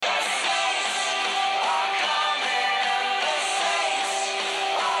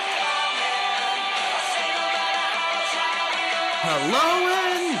Hello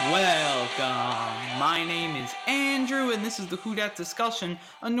and welcome. My name is Andrew, and this is the Who Dat Discussion,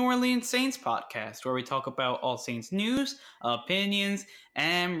 a New Orleans Saints podcast where we talk about all Saints news, opinions,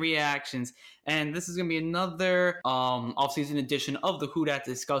 and reactions. And this is going to be another off-season edition of the Who Dat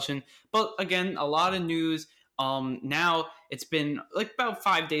Discussion. But again, a lot of news. Now it's been like about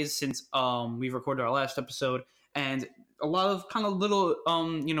 5 days since we recorded our last episode, and a lot of kind of little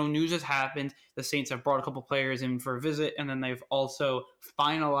news has happened. The Saints have brought a couple players in for a visit, and then they've also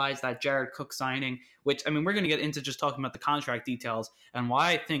finalized that Jared Cook signing, which, I mean, we're going to get into just talking about the contract details and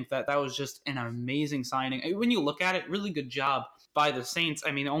why I think that was just an amazing signing. When you look at it, really good job by the Saints.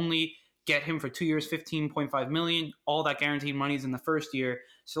 I mean, only get him for 2 years, $15.5 million. All that guaranteed money's in the first year.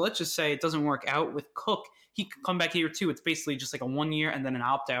 So let's just say it doesn't work out with Cook. He could come back here too. It's basically just like a 1 year and then an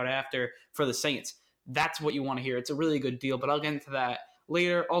opt-out after for the Saints. That's what you want to hear. It's a really good deal, but I'll get into that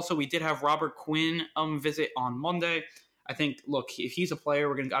later. Also, we did have Robert Quinn visit on Monday. I think, look, if he's a player,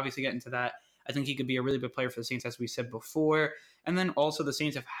 we're going to obviously get into that. I think he could be a really good player for the Saints, as we said before. And then also the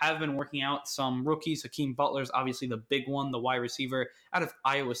Saints have been working out some rookies. Hakeem Butler's obviously the big one, the wide receiver out of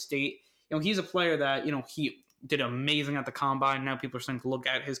Iowa State. He's a player that, he did amazing at the Combine. Now people are starting to look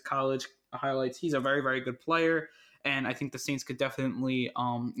at his college highlights. He's a very, very good player. And I think the Saints could definitely,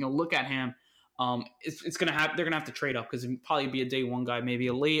 look at him. It's gonna have they're gonna have to trade up because he'd probably be a day one guy, maybe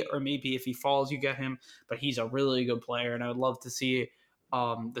a late, or maybe if he falls, you get him. But he's a really good player, and I would love to see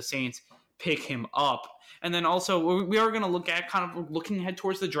the Saints pick him up. And then also we are gonna look at kind of looking ahead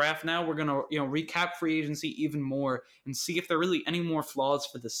towards the draft. Now we're gonna recap free agency even more and see if there are really any more flaws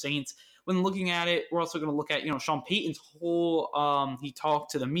for the Saints. When looking at it, we're also going to look at, Sean Payton's whole, he talked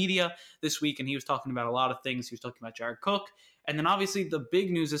to the media this week, and he was talking about a lot of things. He was talking about Jared Cook. And then obviously the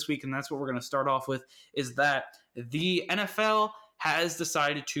big news this week, and that's what we're going to start off with, is that the NFL has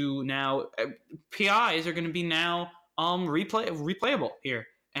decided to now, PIs are going to be now replayable here.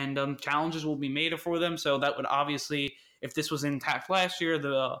 And challenges will be made for them. So that would obviously, if this was intact last year,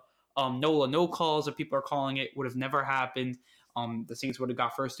 the NOLA no calls that people are calling it would have never happened. The Saints would have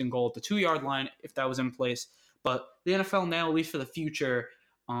got first and goal at the 2-yard line if that was in place. But the NFL now, at least for the future,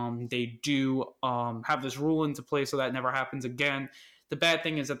 they do have this rule into place so that never happens again. The bad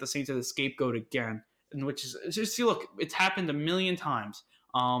thing is that the Saints are the scapegoat again, and which is just look, it's happened a million times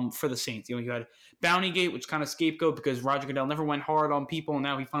for the Saints. You had Bountygate, which kind of scapegoat because Roger Goodell never went hard on people, and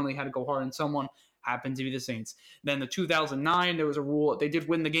now he finally had to go hard on someone. Happened to be the Saints. Then the 2009, there was a rule. They did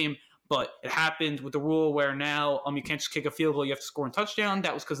win the game, but it happened with the rule where now you can't just kick a field goal, you have to score a touchdown.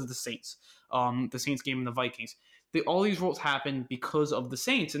 That was because of the Saints. The Saints game and the Vikings. All these rules happen because of the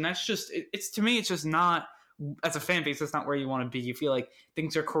Saints, and that's just, to me, it's just not, as a fan base, that's not where you want to be. You feel like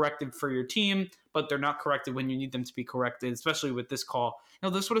things are corrected for your team, but they're not corrected when you need them to be corrected, especially with this call.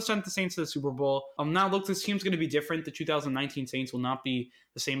 This would have sent the Saints to the Super Bowl. Now, look, this team's going to be different. The 2019 Saints will not be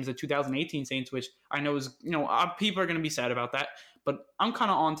the same as the 2018 Saints, which I know is, people are going to be sad about that. But I'm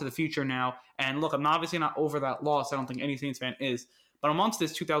kind of on to the future now. And look, I'm obviously not over that loss. I don't think any Saints fan is. But I'm on to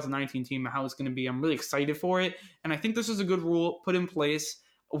this 2019 team and how it's going to be. I'm really excited for it. And I think this is a good rule put in place.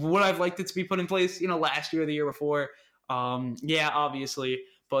 Would I've liked it to be put in place, last year or the year before? Yeah, obviously.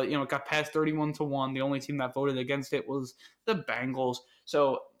 But, it got passed 31-1. The only team that voted against it was the Bengals.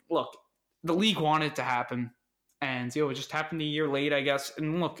 So, look, the league wanted it to happen. And, it just happened a year late, I guess.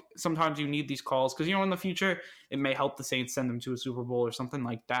 And, look, sometimes you need these calls because, in the future, it may help the Saints send them to a Super Bowl or something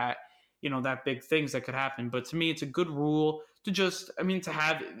like that. That big things that could happen. But to me, it's a good rule to just, to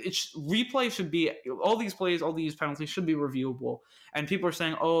have, replay should be, all these plays, all these penalties should be reviewable. And people are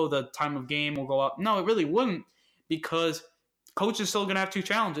saying, the time of game will go up. No, it really wouldn't, because coach is still going to have 2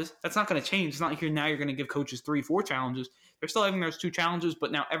 challenges. That's not going to change. It's not like you're going to give coaches 3-4 challenges. They're still having those 2 challenges,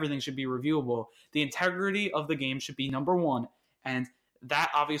 but now everything should be reviewable. The integrity of the game should be number one. And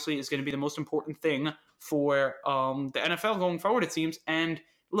that obviously is going to be the most important thing for the NFL going forward, it seems. And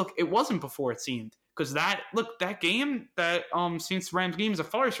look, it wasn't before, it seemed. Because that game, that Saints-Rams game is a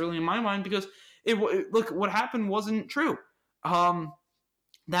farce, really, in my mind, because what happened wasn't true. That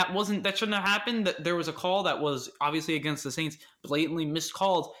shouldn't have happened. That there was a call that was obviously against the Saints, blatantly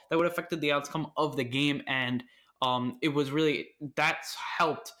miscalled, that would have affected the outcome of the game, and it was really, that's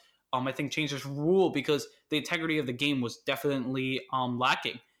helped, I think, change this rule, because the integrity of the game was definitely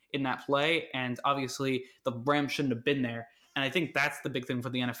lacking in that play, and obviously the Rams shouldn't have been there. And I think that's the big thing for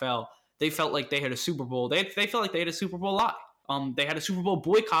the NFL. They felt like they had a Super Bowl. They felt like they had a Super Bowl lie. They had a Super Bowl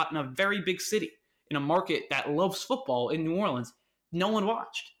boycott in a very big city, in a market that loves football in New Orleans. No one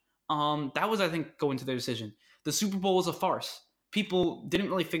watched. That was, I think, going to their decision. The Super Bowl was a farce. People didn't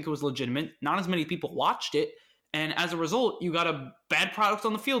really think it was legitimate. Not as many people watched it. And as a result, you got a bad product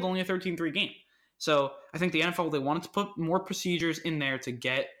on the field, only a 13-3 game. So I think the NFL, they wanted to put more procedures in there to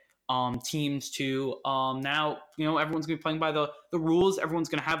get teams to now, everyone's going to be playing by the rules. Everyone's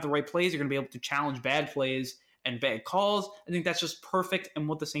going to have the right plays. You're going to be able to challenge bad plays and bad calls. I think that's just perfect and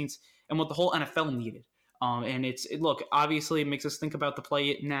what the Saints and what the whole NFL needed. And look, obviously it makes us think about the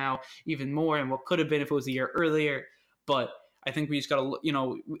play now even more and what could have been if it was a year earlier. But I think we just got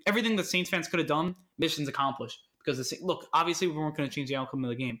to, everything the Saints fans could have done, mission's accomplished. Because, look, obviously we weren't going to change the outcome of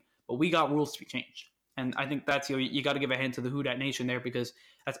the game, but we got rules to be changed. And I think that's, you got to give a hand to the Who Dat Nation there, because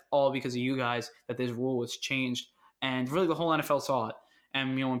that's all because of you guys that this rule was changed. And really the whole NFL saw it.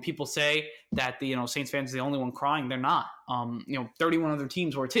 And, when people say that the, Saints fans are the only one crying, they're not. 31 other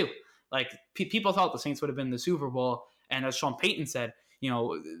teams were too. Like, people thought the Saints would have been in the Super Bowl. And as Sean Payton said,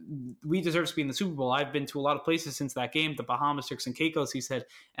 we deserve to be in the Super Bowl. I've been to a lot of places since that game, the Bahamas, Turks and Caicos, he said,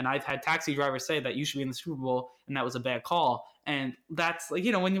 and I've had taxi drivers say that you should be in the Super Bowl, and that was a bad call. And that's like,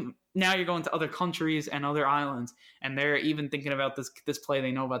 now you're going to other countries and other islands, and they're even thinking about this play.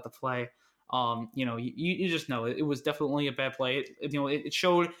 They know about the play. You just know it was definitely a bad play. It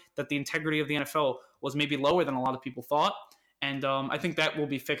showed that the integrity of the NFL was maybe lower than a lot of people thought. And I think that will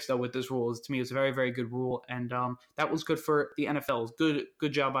be fixed, though, with this rule. To me, it was a very, very good rule. And that was good for the NFL.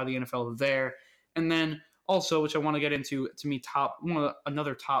 Good job by the NFL there. And then also, which I want to get into, to me,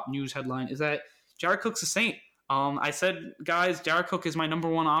 another top news headline is that Jared Cook's a Saint. I said, guys, Jared Cook is my number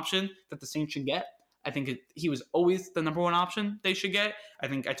one option that the Saints should get. I think he was always the number one option they should get. I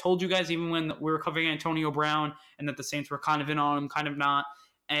think I told you guys, even when we were covering Antonio Brown, and that the Saints were kind of in on him, kind of not.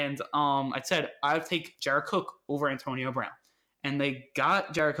 And I said, I'd take Jared Cook over Antonio Brown. And they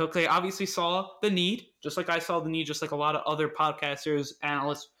got Jared Cook. They obviously saw the need, just like I saw the need, just like a lot of other podcasters,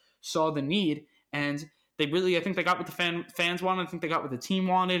 analysts saw the need. And I think they got what the fans wanted. I think they got what the team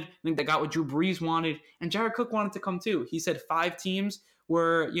wanted. I think they got what Drew Brees wanted. And Jared Cook wanted to come too. He said 5 teams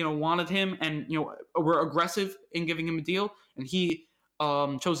wanted him and, were aggressive in giving him a deal. And he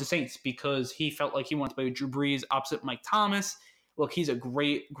chose the Saints because he felt like he wanted to play with Drew Brees opposite Mike Thomas. Look, he's a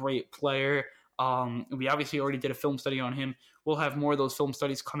great, great player. We obviously already did a film study on him. We'll have more of those film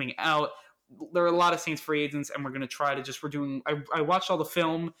studies coming out. There are a lot of Saints free agents, and we're going to try to I watched all the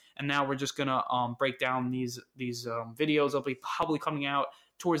film, and now we're just going to break down these videos. They'll be probably coming out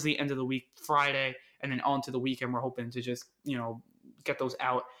towards the end of the week, Friday, and then on to the weekend. We're hoping to just, get those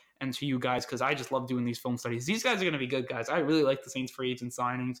out and to you guys, because I just love doing these film studies. These guys are going to be good guys. I really like the Saints free agent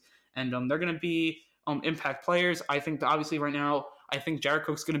signings, and they're going to be impact players. I think that obviously right now, I think Jared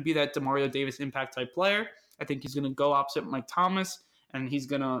Cook's going to be that Demario Davis impact type player. I think he's going to go opposite Mike Thomas, and he's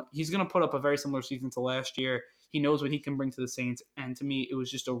gonna put up a very similar season to last year. He knows what he can bring to the Saints, and to me, it was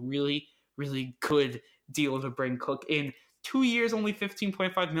just a really, really good deal to bring Cook in. 2 years, only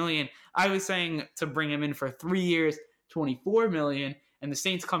 $15.5 million. I was saying to bring him in for 3 years, $24 million, and the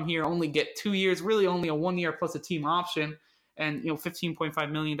Saints come here, only get 2 years, really only a 1 year plus a team option, and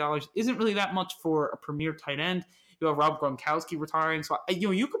 $15.5 million isn't really that much for a premier tight end. You have Rob Gronkowski retiring, so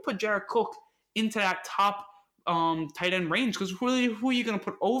you could put Jared Cook into that top tight end range, because who are you going to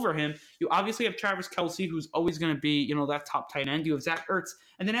put over him? You obviously have Travis Kelce, who's always going to be that top tight end. You have Zach Ertz,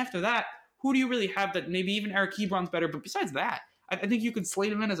 and then after that, who do you really have that maybe even Eric Ebron's better? But besides that, I think you could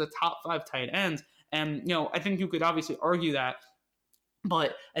slate him in as a top 5 tight end, and I think you could obviously argue that,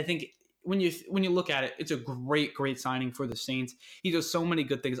 but I think when you look at it, it's a great, great signing for the Saints. He does so many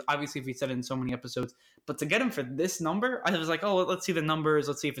good things. Obviously, if we said it in so many episodes, but to get him for this number, I was like, oh, let's see the numbers.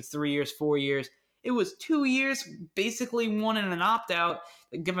 Let's see if it's 3 years, 4 years. It was 2 years, basically 1 and an opt-out,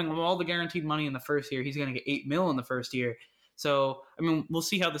 giving him all the guaranteed money in the first year. He's going to get $8 million in the first year. So, we'll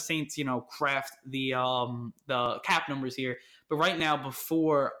see how the Saints, craft the cap numbers here. But right now,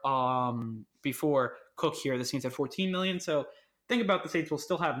 before Cook here, the Saints have $14 million. So think about the Saints will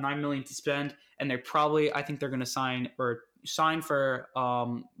still have $9 million to spend, and I think they're going to sign for Ziggy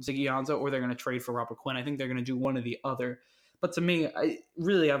Ansah, or they're going to trade for Robert Quinn. I think they're going to do one or the other. But to me, I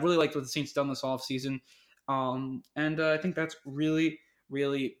really liked what the Saints done this offseason. And I think that's really,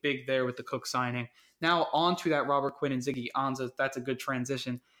 really big there with the Cook signing. Now on to that Robert Quinn and Ziggy Ansah. That's a good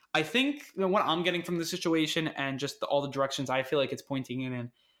transition. I think what I'm getting from the situation and just all the directions I feel like it's pointing in,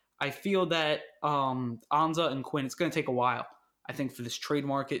 I feel that Ansah and Quinn, it's going to take a while, I think, for this trade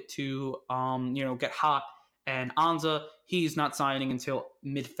market to get hot. And Ansah, he's not signing until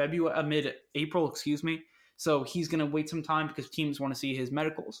mid-April, So he's going to wait some time because teams want to see his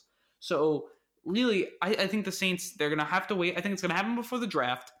medicals. So really, I think the Saints, they're going to have to wait. I think it's going to happen before the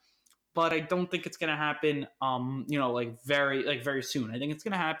draft, but I don't think it's going to happen, very soon. I think it's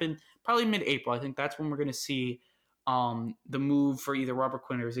going to happen probably mid-April. I think that's when we're going to see the move for either Robert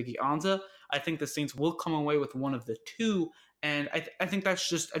Quinn or Ziggy Ansah. I think the Saints will come away with one of the two. And I think I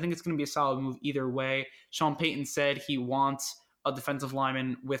think it's going to be a solid move either way. Sean Payton said he wants a defensive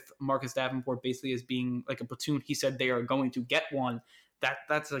lineman with Marcus Davenport basically as being like a platoon. He said they are going to get one.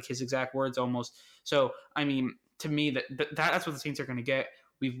 That's like his exact words almost. So, I mean, to me, that's what the Saints are going to get.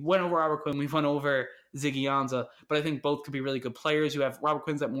 We've went over Robert Quinn. We've went over Ziggy Ansah. But I think both could be really good players. You have Robert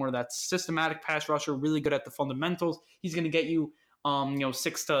Quinn's at more of that systematic pass rusher, really good at the fundamentals. He's going to get you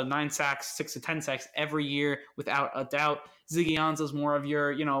 6 to 9 sacks, 6 to 10 sacks every year without a doubt. Ziggy Ansah is more of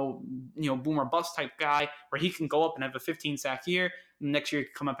your, boomer bust type guy where he can go up and have a 15 sack year. Next year, he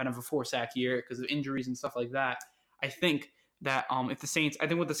can come up and have a 4 sack year because of injuries and stuff like that. I think that what the Saints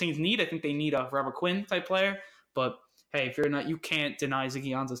need, I think they need a Robert Quinn type player. But hey, if you're not, you can't deny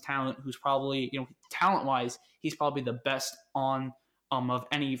Ziggy Ansah's talent, who's probably, talent wise, he's probably the best on of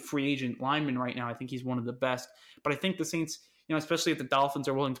any free agent lineman right now. I think he's one of the best. But I think the Saints, especially if the Dolphins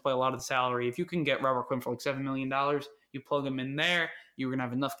are willing to play a lot of the salary, if you can get Robert Quinn for like $7 million, you plug him in there, you're going to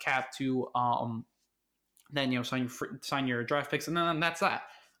have enough cap to then, sign your draft picks, and then that's that.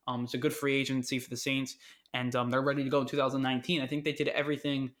 It's a good free agency for the Saints, and they're ready to go in 2019. I think they did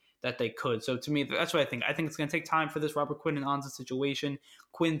everything that they could. So to me, that's what I think. I think it's going to take time for this Robert Quinn and Ansah situation.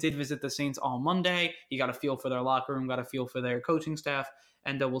 Quinn did visit the Saints on Monday. He got a feel for their locker room, got a feel for their coaching staff,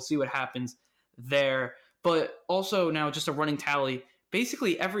 and we'll see what happens there. But also now just a running tally.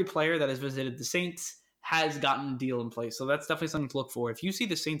 Basically, every player that has visited the Saints has gotten a deal in place. So that's definitely something to look for. If you see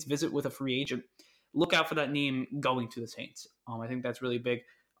the Saints visit with a free agent, look out for that name going to the Saints. I think that's really big.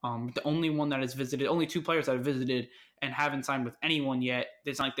 The only one that has visited, only 2 players that have visited and haven't signed with anyone yet,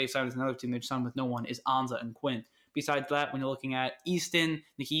 it's not like they've signed with another team, they've signed with no one, is Ansah and Quinn. Besides that, when you're looking at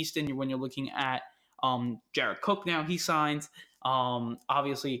Nick Easton, when you're looking at Jared Cook now, he signs.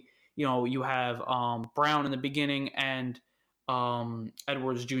 Obviously, you have Brown in the beginning and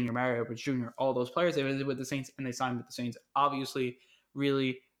Edwards Jr., Mario Edwards Jr., all those players, they visited with the Saints and they signed with the Saints. Obviously,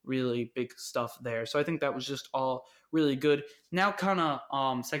 really, really big stuff there. So I think that was just all really good. Now kind of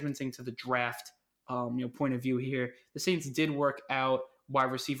segmenting to the draft point of view here. The Saints did work out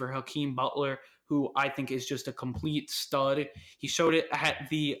wide receiver Hakeem Butler, who I think is just a complete stud. He showed it at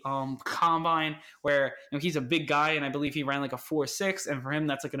the combine where he's a big guy, and I believe he ran like a 4.6, and for him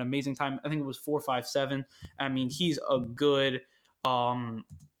that's like an amazing time. I think it was 4.57. I mean, he's a good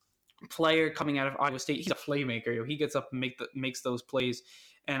player coming out of Iowa State. He's a playmaker. He gets up and makes those plays,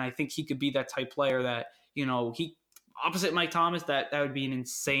 and I think he could be that type player that he opposite Mike Thomas. That would be an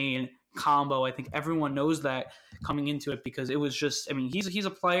insane combo. I think everyone knows that coming into it because it was just. I mean, he's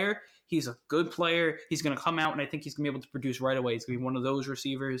a player. He's a good player. He's going to come out, and I think he's going to be able to produce right away. He's going to be one of those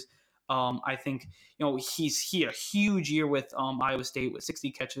receivers. I think he had a huge year with Iowa State with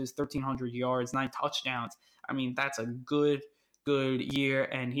 60 catches, 1,300 yards, 9 touchdowns. I mean, that's a good year,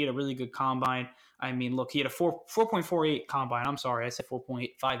 and he had a really good combine. I mean, look, he had a 4.48 combine. I'm sorry, I said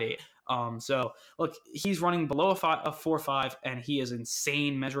 4.58. So, look, he's running below a 4.5, and he has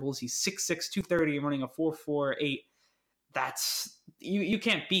insane measurables. He's 6'6", 230, and running a 4.48. That's you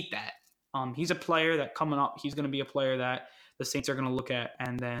can't beat that. He's a player that coming up, he's going to be a player that the Saints are going to look at,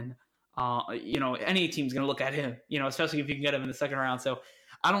 and then any team's going to look at him, especially if you can get him in the second round. So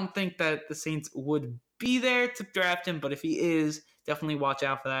I don't think that the Saints would be there to draft him, but if he is, definitely watch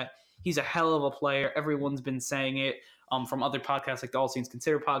out for that. He's a hell of a player. Everyone's been saying it from other podcasts like the All Saints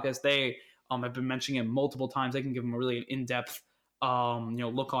Consider podcast. They have been mentioning him multiple times. They can give him a really in-depth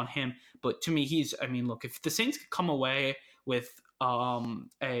look on him. But to me, look, if the Saints could come away with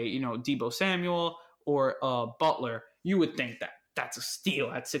Deebo Samuel or Butler, you would think that that's a steal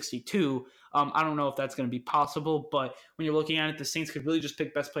at 62. I don't know if that's going to be possible, but when you're looking at it, the Saints could really just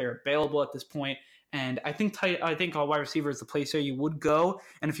pick best player available at this point. And I think a wide receiver is the place where you would go.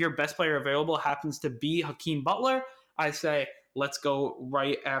 And if your best player available happens to be Hakeem Butler, I say let's go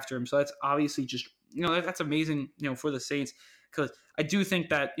right after him. So that's obviously just that's amazing for the Saints, because I do think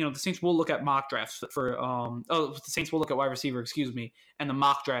that the Saints will look at mock drafts for the Saints will look at wide receiver, and the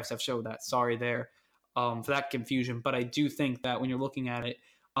mock drafts have showed that. Sorry there for that confusion, but I do think that when you're looking at it,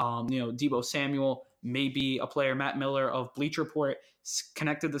 Deebo Samuel may be a player. Matt Miller of Bleacher Report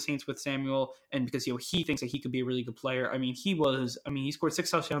connected the Saints with Samuel, and because he thinks that he could be a really good player. I mean, he scored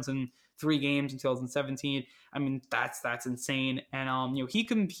 6 touchdowns in 3 games in 2017. I mean, that's insane, and he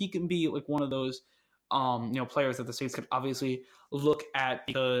can be like one of those players that the Saints could obviously look at,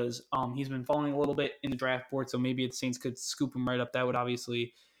 because he's been falling a little bit in the draft board, so maybe the Saints could scoop him right up. That would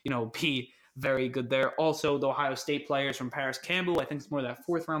obviously be very good there. Also, the Ohio State players from Paris Campbell, I think it's more that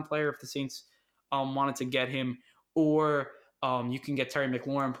 4th round player if the Saints wanted to get him, or You can get Terry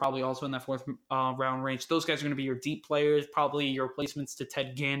McLaurin probably also in that fourth round range. Those guys are going to be your deep players, probably your replacements to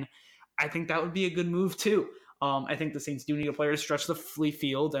Ted Ginn. I think that would be a good move too. I think the Saints do need a player to stretch the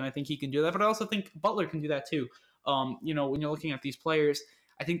field, and I think he can do that. But I also think Butler can do that too. When you're looking at these players,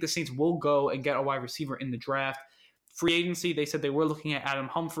 I think the Saints will go and get a wide receiver in the draft. Free agency, they said they were looking at Adam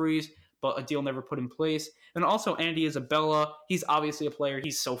Humphries, but a deal never put in place. And also Andy Isabella, he's obviously a player.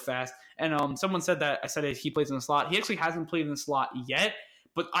 He's so fast. And someone said that, I said he plays in the slot. He actually hasn't played in the slot yet,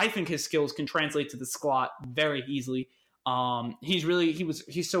 but I think his skills can translate to the slot very easily.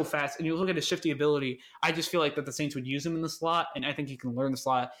 He's so fast, and you look at his shifty ability. I just feel like that the Saints would use him in the slot, and I think he can learn the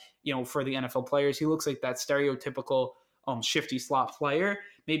slot. For the NFL players, he looks like that stereotypical shifty slot player.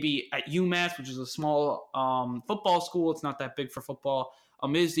 Maybe at UMass, which is a small football school, it's not that big for football.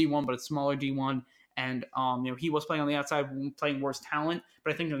 It is D1, but it's smaller D1. And he was playing on the outside, playing worse talent.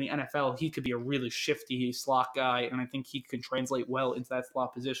 But I think in the NFL, he could be a really shifty slot guy, and I think he could translate well into that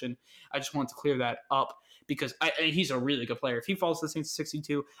slot position. I just wanted to clear that up because he's a really good player. If he falls to the Saints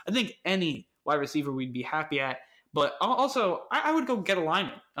 62, I think any wide receiver we'd be happy at. But also, I would go get a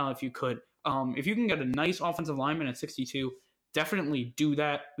lineman if you could. If you can get a nice offensive lineman at 62, definitely do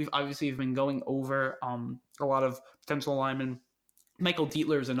that. We've obviously been going over a lot of potential linemen. Michael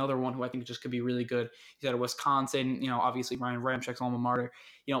Dietler is another one who I think just could be really good. He's out of Wisconsin. Obviously Ryan Ramczyk's alma mater.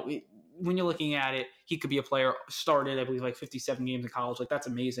 When you're looking at it, he could be a player, started, I believe, like 57 games in college. Like, that's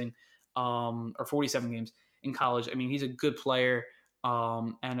amazing. Or 47 games in college. I mean, he's a good player.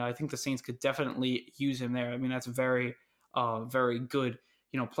 And I think the Saints could definitely use him there. I mean, that's a very, very good,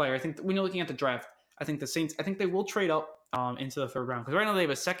 player. I think when you're looking at the draft, I think the Saints, they will trade up into the third round. Because right now they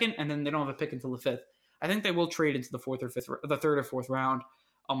have a second, and then they don't have a pick until the fifth. I think they will trade into the third or fourth round.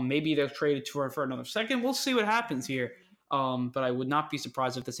 Maybe they'll trade it for another second. We'll see what happens here. But I would not be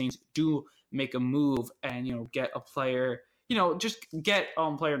surprised if the Saints do make a move and get a player. Just get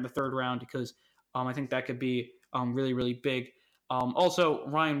a player in the third round because I think that could be really, really big. Also,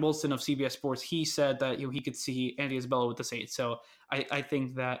 Ryan Wilson of CBS Sports, he said that he could see Andy Isabella with the Saints. So I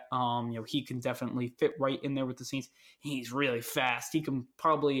think that he can definitely fit right in there with the Saints. He's really fast. He can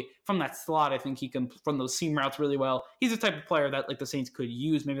probably, from that slot, I think he can run those seam routes really well. He's the type of player that the Saints could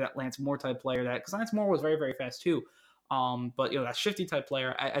use. Maybe that Lance Moore type player, because Lance Moore was very, very fast too. But that shifty type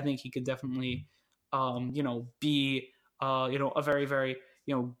player, I think he could definitely be a very, very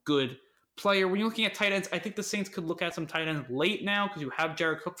good player. When you're looking at tight ends, I think the Saints could look at some tight ends late now because you have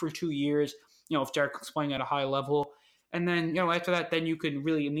Jared Cook for 2 years. If Jared Cook's playing at a high level, and then after that, then you could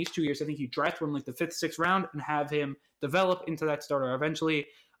really, in these 2 years, I think you draft one like the 5th, 6th round and have him develop into that starter eventually.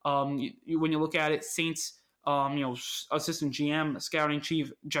 When you look at it, Saints, assistant GM, scouting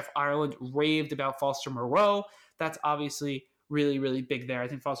chief Jeff Ireland raved about Foster Moreau. That's obviously really, really big there. I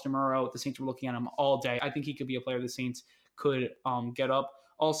think Foster Moreau, the Saints were looking at him all day. I think he could be a player the Saints could get up.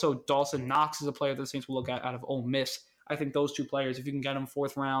 Also, Dawson Knox is a player that the Saints will look at out of Ole Miss. I think those two players, if you can get them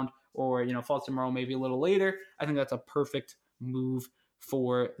 4th round or, Foster Moreau maybe a little later, I think that's a perfect move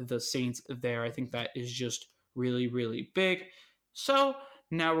for the Saints there. I think that is just really, really big. So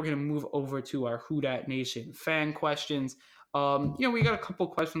now we're going to move over to our Who Dat Nation fan questions. We got a couple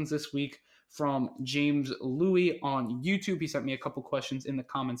questions this week from James Louie on YouTube. He sent me a couple questions in the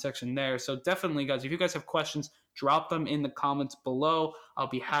comment section there. So definitely, guys, if you guys have questions, drop them in the comments below. I'll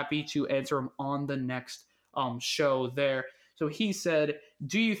be happy to answer them on the next show there. So he said,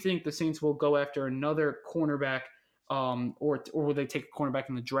 do you think the Saints will go after another cornerback or will they take a cornerback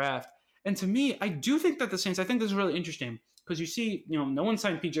in the draft? And to me, I do think that the Saints, I think this is really interesting because you see, no one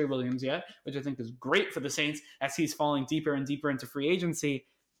signed PJ Williams yet, which I think is great for the Saints as he's falling deeper and deeper into free agency.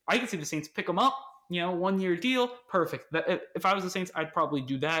 I can see the Saints pick him up, 1-year deal, perfect. If I was the Saints, I'd probably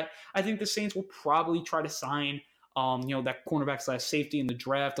do that. I think the Saints will probably try to sign, that cornerback / safety in the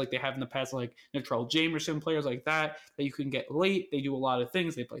draft like they have in the past, like Natrell Jamerson, players like that you can get late. They do a lot of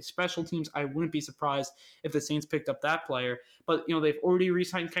things. They play special teams. I wouldn't be surprised if the Saints picked up that player. But, they've already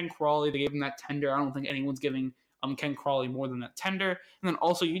re-signed Ken Crawley. They gave him that tender. I don't think anyone's giving Ken Crawley more than that tender. And then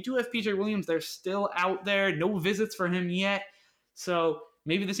also you do have PJ Williams. They're still out there. No visits for him yet. So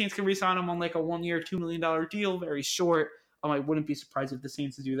maybe the Saints can re-sign him on like a 1-year, $2 million deal, very short. I wouldn't be surprised if the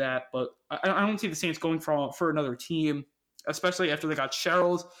Saints do that, but I don't see the Saints going for another team, especially after they got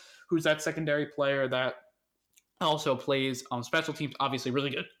Sherrills, who's that secondary player that also plays special teams, obviously really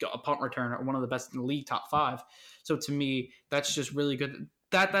good punt returner, one of the best in the league, top 5. So to me, that's just really good.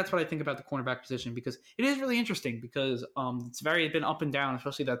 That's what I think about the cornerback position because it is really interesting because it's been up and down,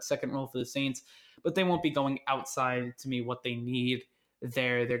 especially that second role for the Saints, but they won't be going outside to me what they need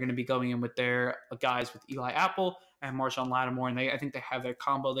there. They're going to be going in with their guys with Eli Apple and Marshawn Lattimore, and I think they have their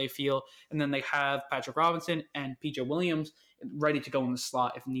combo they feel. And then they have Patrick Robinson and PJ Williams ready to go in the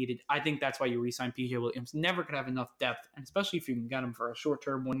slot if needed. I think that's why you re-sign PJ Williams. Never could have enough depth, and especially if you can get him for a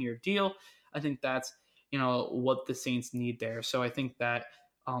short-term 1-year deal, I think that's what the Saints need there. So I think that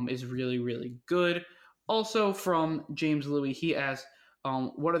is really, really good. Also from James Louis, he asked,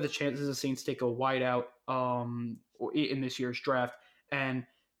 what are the chances the Saints take a wideout in this year's draft? And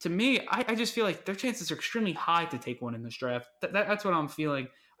to me, I just feel like their chances are extremely high to take one in this draft. That's what I'm feeling.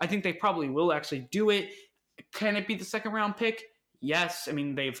 I think they probably will actually do it. Can it be the second-round pick? Yes. I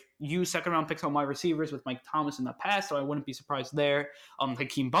mean, they've used second-round picks on wide receivers with Mike Thomas in the past, so I wouldn't be surprised there.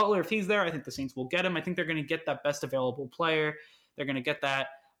 Hakeem Butler, if he's there, I think the Saints will get him. I think they're going to get that best available player. They're going to get that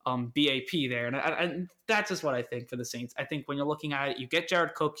BAP there. And that's just what I think for the Saints. I think when you're looking at it, you get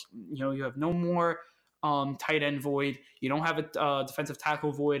Jared Cook, you have no more tight end void. You don't have a defensive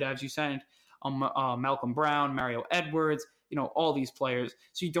tackle void, as you said. Malcolm Brown, Mario Edwards, all these players.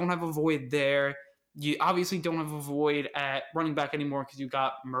 So you don't have a void there. You obviously don't have a void at running back anymore because you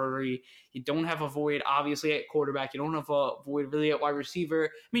got Murray. You don't have a void, obviously, at quarterback. You don't have a void really at wide receiver.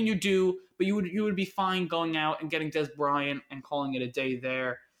 I mean, you do, but you would be fine going out and getting Des Bryant and calling it a day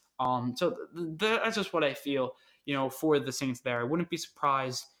there. So that's just what I feel, for the Saints there. I wouldn't be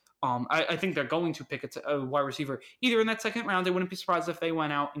surprised. I think they're going to pick a wide receiver either in that second round. They wouldn't be surprised if they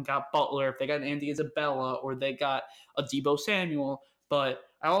went out and got Butler, if they got Andy Isabella, or they got a Deebo Samuel. But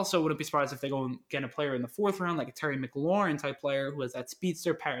I also wouldn't be surprised if they go and get a player in the fourth round, like a Terry McLaurin type player who has that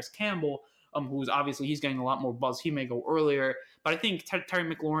speedster, Paris Campbell, who's obviously he's getting a lot more buzz. He may go earlier, but I think Terry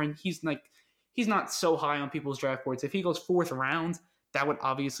McLaurin, he's not so high on people's draft boards. If he goes fourth round, that would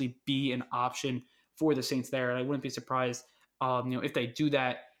obviously be an option for the Saints there, and I wouldn't be surprised, if they do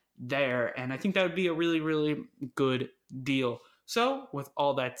that there. And I think that would be a really, really good deal. So with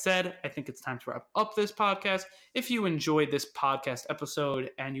all that said, I think it's time to wrap up this podcast. If you enjoyed this podcast episode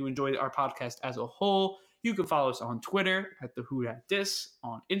and you enjoyed our podcast as a whole, you can follow us on Twitter at the Who Dat Dis,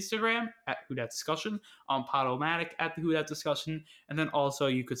 on Instagram at Who Dat Discussion, on Podomatic at the Who Dat Discussion, and then also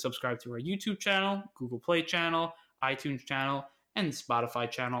you could subscribe to our YouTube channel, Google Play channel, iTunes channel, and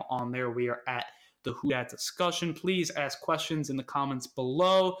Spotify channel. On there, we are at the Who Dat Discussion. Please ask questions in the comments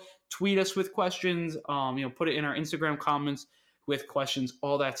below. Tweet us with questions. Put it in our Instagram comments with questions,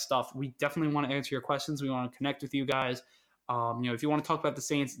 all that stuff. We definitely want to answer your questions. We want to connect with you guys. If you want to talk about the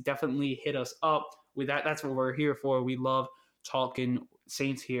Saints, definitely hit us up with that. That's what we're here for. We love talking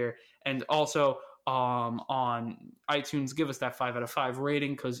Saints here. And also on iTunes, give us that 5 out of 5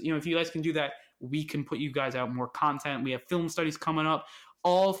 rating, because if you guys can do that, we can put you guys out more content. We have film studies coming up.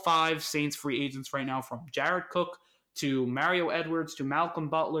 All 5 Saints free agents right now, from Jared Cook to Mario Edwards to Malcolm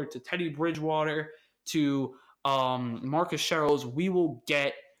Butler to Teddy Bridgewater to Marcus Sherrills. We will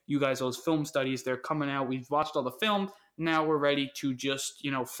get you guys those film studies. They're coming out. We've watched all the film. Now we're ready to just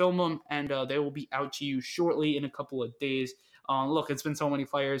film them, and they will be out to you shortly in a couple of days. Look, it's been so many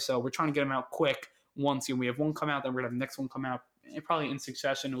players, so we're trying to get them out quick. Once we have one come out, then we're gonna have the next one come out, probably in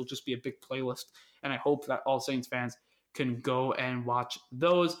succession. It'll just be a big playlist, and I hope that all Saints fans can go and watch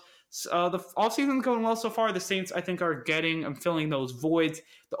those. The offseason's going well so far. The Saints, I think, are getting and filling those voids.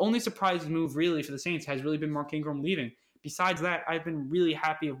 The only surprise move, really, for the Saints has really been Mark Ingram leaving. Besides that, I've been really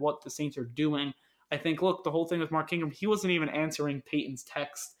happy with what the Saints are doing. I think, look, the whole thing with Mark Ingram, he wasn't even answering Peyton's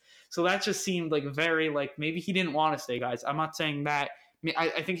text. So that just seemed very, maybe he didn't want to stay, guys. I'm not saying that.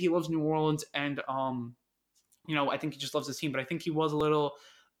 I think he loves New Orleans, and, I think he just loves his team. But I think he was a little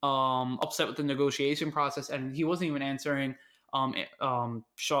upset with the negotiation process, and he wasn't even answering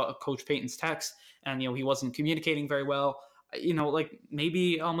Coach Peyton's text, and he wasn't communicating very well.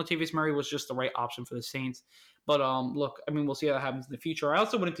 Maybe Latavius Murray was just the right option for the Saints. But look, we'll see how that happens in the future. I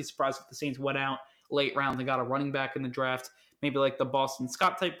also wouldn't be surprised if the Saints went out late rounds and got a running back in the draft, maybe like the Boston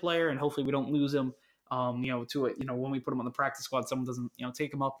Scott type player, and hopefully we don't lose him. To it, when we put him on the practice squad, someone doesn't,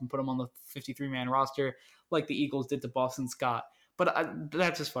 take him up and put him on the 53-man roster like the Eagles did to Boston Scott. But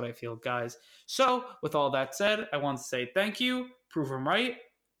that's just what I feel, guys. So, with all that said, I want to say thank you, prove them right,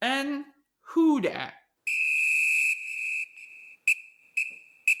 and who dat?